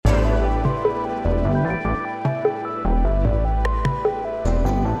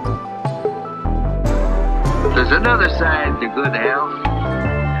There's another side to good health,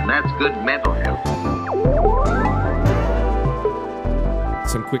 and that's good mental health.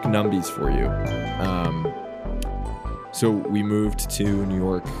 Some quick numbies for you. So we moved to New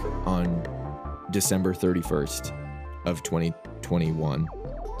York on December 31st of 2021.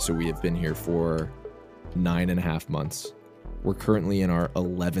 So we have been here for 9.5 months. We're currently in our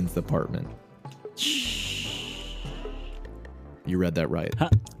 11th apartment. You read that right.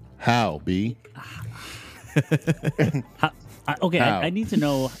 How, B? Okay, How? I need to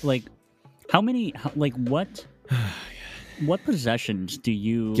know, like, what possessions do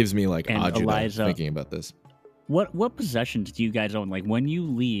you Gives me like and agita Eliza thinking about this. What possessions do you guys own? Like, when you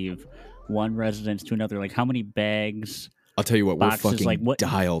leave one residence to another, like, how many bags? I'll tell you what, Boxes, we're fucking like, what-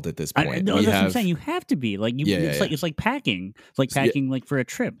 dialed at this I point. know We that's what I'm have saying. You have to be like, it's like packing. It's like So, yeah. packing, like for a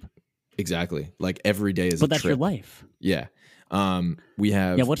trip. exactly like every day is But a that's trip. your life. Yeah. We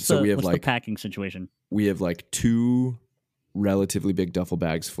have Yeah. What's we have the like packing situation? we have like 2 relatively big duffel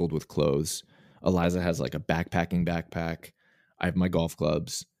bags filled with clothes. Eliza has like a backpacking backpack. I have my golf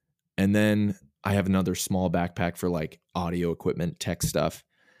clubs. And then I have another small backpack for like audio equipment, tech stuff.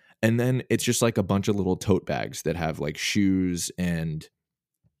 And then it's just like a bunch of little tote bags that have like shoes and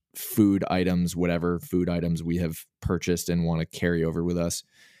food items, whatever food items we have purchased and want to carry over with us.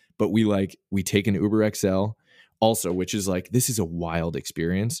 But we take an Uber XL also, which is like, this is a wild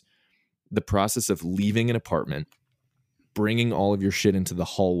experience. The process of leaving an apartment, bringing all of your shit into the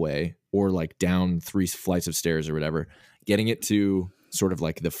hallway or like down 3 flights of stairs or whatever, getting it to sort of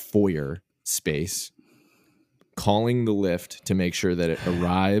like the foyer space, calling the lift to make sure that it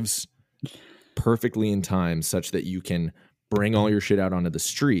arrives perfectly in time such that you can bring all your shit out onto the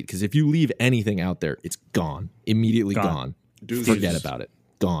street. Because if you leave anything out there, it's gone. Immediately gone. Dude, Forget about it.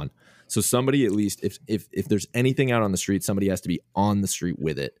 Gone. So somebody, at least if there's anything out on the street, somebody has to be on the street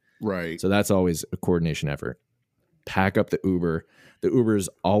with it. Right. So that's always a coordination effort. Pack up the Uber. The Uber is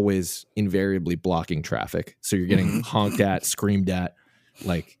always invariably blocking traffic. So you're getting honked at, screamed at,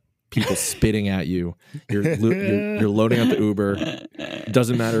 like people spitting at you. You're loading up the Uber. It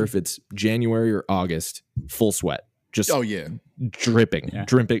doesn't matter if it's January or August, full sweat. Just dripping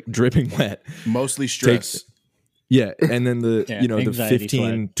wet. Mostly stress. Yeah, and then the anxiety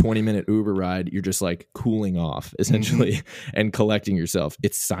 15-20 minute Uber ride, you're just like cooling off essentially and collecting yourself.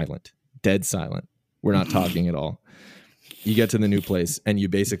 It's silent, dead silent. We're not talking at all. You get to the new place and you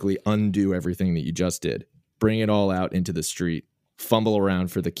basically undo everything that you just did. Bring it all out into the street, fumble around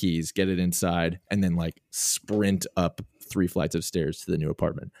for the keys, get it inside, and then like sprint up 3 flights of stairs to the new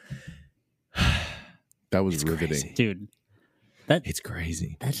apartment. That was It's riveting. crazy. Dude, It's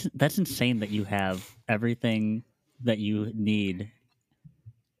crazy. that's insane that you have everything that you need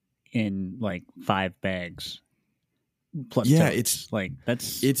in like 5 bags. Plus Yeah, totes. it's like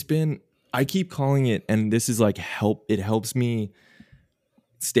that's It's been, I keep calling it, and this is like it helps me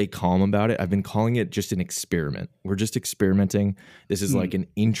stay calm about it. I've been calling it just an experiment. We're just experimenting. This is like an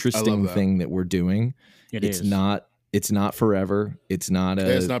interesting that. thing that we're doing. It's is. not forever. It's not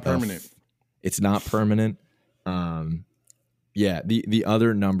It's not permanent. It's not permanent. Yeah, the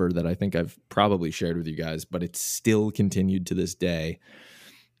other number that I think I've probably shared with you guys, but it's still continued to this day.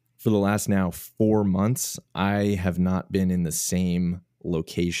 For the last now 4 months, I have not been in the same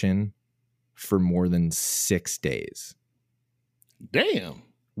location for more than 6 days. Damn.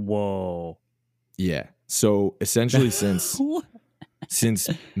 Whoa. Yeah. So essentially since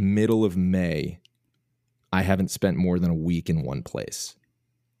middle of May, I haven't spent more than a week in one place.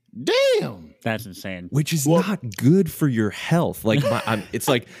 Damn. That's insane. Which is not good for your health. Like it's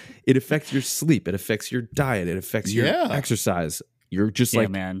like it affects your sleep, it affects your diet, it affects your exercise. You're just like,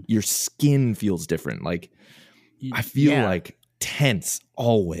 man. Your skin feels different. Like I feel like tense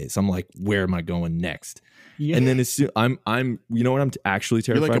always. I'm like, where am I going next? Yeah. And then as soon I'm you know what I'm actually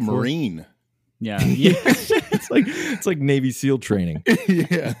You're terrified like a for? Marine. Yeah. it's like Navy SEAL training.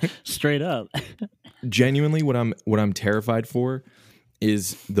 Yeah. Straight up. Genuinely, what I'm terrified for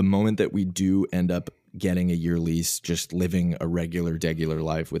is the moment that we do end up getting a year lease, just living a degular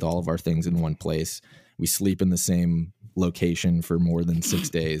life with all of our things in one place. We sleep in the same location for more than 6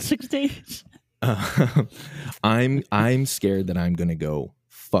 days. 6 days. I'm scared that I'm gonna go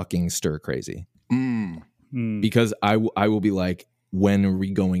fucking stir crazy because I will be like, when are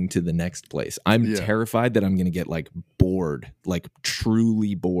we going to the next place? I'm terrified that I'm gonna get like bored, like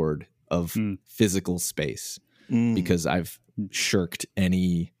truly bored of physical space because I've shirked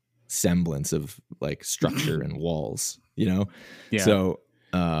any semblance of like structure and walls, you know? Yeah. So,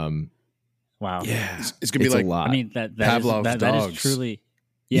 wow. yeah, It's gonna be like a lot. I mean that Pavlov's that is dogs. truly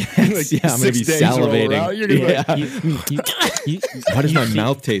Yeah. Like, yeah, I'm gonna 6 be days roll salivating. around, you're gonna be Yeah. Why does my see-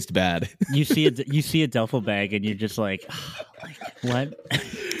 mouth taste bad? You see a duffel bag and you're just like what?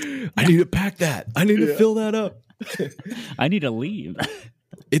 I need to pack that. I need to fill that up. I need to leave.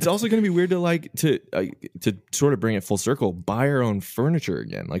 It's also going to be weird to sort of bring it full circle, buy our own furniture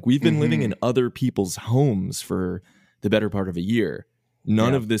again. Like we've been living in other people's homes for the better part of a year.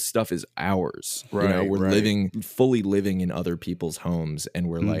 None Yeah. of this stuff is ours. Right, We're right. fully living in other people's homes, and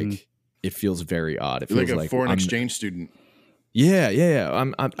we're like, it feels very odd. It You're feels like a foreign I'm- exchange student. Yeah.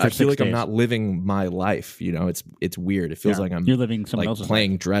 I feel 6 like I'm days. not living my life. It's weird. It feels Yeah. like I'm You're living someone like else's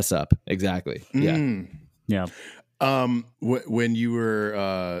playing dress up. Exactly. Yeah. Mm. life. Yeah. When you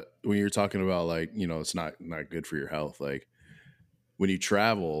were talking about like, you know, it's not good for your health. Like when you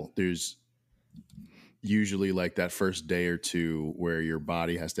travel, there's usually like that first day or two where your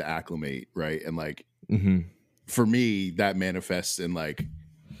body has to acclimate, right? And like hmm for me, that manifests in like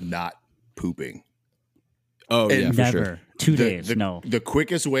not pooping. Oh And yeah, for Never. sure. 2 days. No. The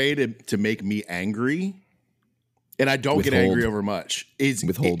quickest way to make me angry, and I don't get Withhold. angry over much, is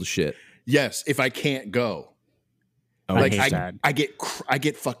Withhold shit. yes, if I can't go. Oh, I Like hate that. I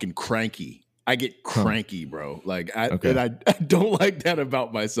get fucking cranky. I get cranky, bro. Like Okay. and I don't like that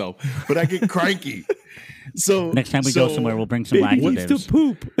about myself, but I get cranky. So Next time we go somewhere, we'll bring some laxatives.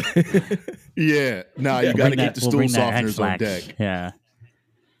 poop. yeah. Nah, you We'll got to bring get that- the we'll stool bring that softeners on X-Lax. deck. Yeah.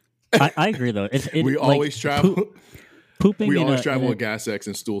 I agree though. We always travel. Pooping. We in always a, travel in with gas X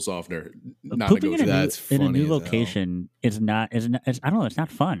and stool softener. Not pooping in a, negotiable. new, That's in a funny new as hell. location is not. It's, I don't know. It's not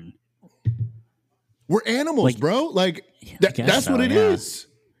fun. We're animals, Like- bro. Like I guess that's so, what it yeah. is.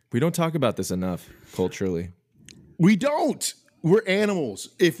 We don't talk about this enough culturally. We don't. We're animals.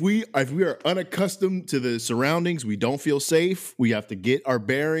 If we are unaccustomed to the surroundings, we don't feel safe. We have to get our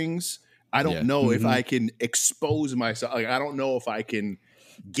bearings. I don't Yeah. know if I can expose myself. Like I don't know if I can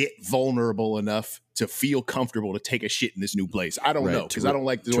get vulnerable enough to feel comfortable to take a shit in this new place. I don't Right, know to because re- I don't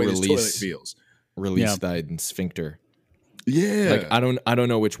like the to way this toilet release- feels. Release Yeah. thy sphincter. Yeah. Like I don't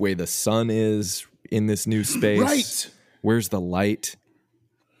know which way the sun is in this new space. Right. Where's the light?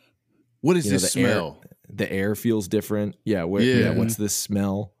 What is You know, this the air- smell? The air feels different. Yeah. Yeah. What's this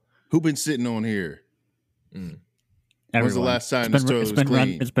smell? Who been sitting on here? When's the Everyone. last time It's this been, toilet it's was been run.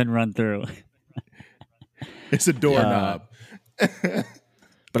 clean? It's been run through. It's a doorknob.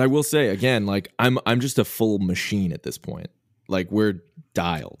 But I will say again, like I'm just a full machine at this point. Like we're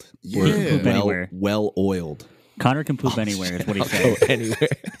dialed. Yeah. We're Poop anywhere. well oiled. Connor can poop anywhere. Is what he I'll said. go anywhere.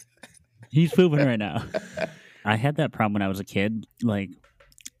 He's pooping right now. I had that problem when I was a kid. Like,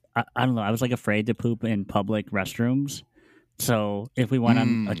 I don't know. I was like afraid to poop in public restrooms. So if we went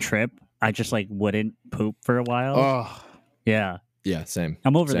on a trip, I just like wouldn't poop for a while. Oh, Yeah, Yeah, same.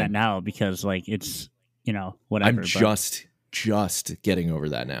 I'm over Same. that now because like it's whatever. I'm but just getting over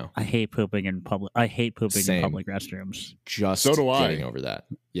that now. I hate pooping in public. I hate pooping Same. in public restrooms. Just So do I. getting over that.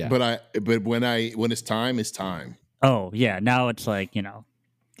 Yeah. but when it's time, it's time. Oh yeah, now it's like you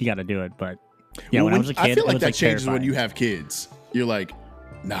got to do it. But yeah, Well, when I was a kid, I feel it like was, that changes when terrifying. you have kids. You're like,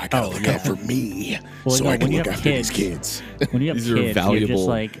 nah, I gotta Oh, look yeah. out for me, Well, so no, I can when you look have after these kids- kids. When you have These kids, are you're valuable just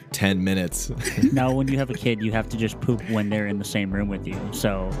like 10 minutes. now. When you have a kid, you have to just poop when they're in the same room with you.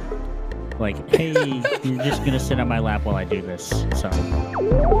 So, like, hey, you're just gonna sit on my lap while I do this. So.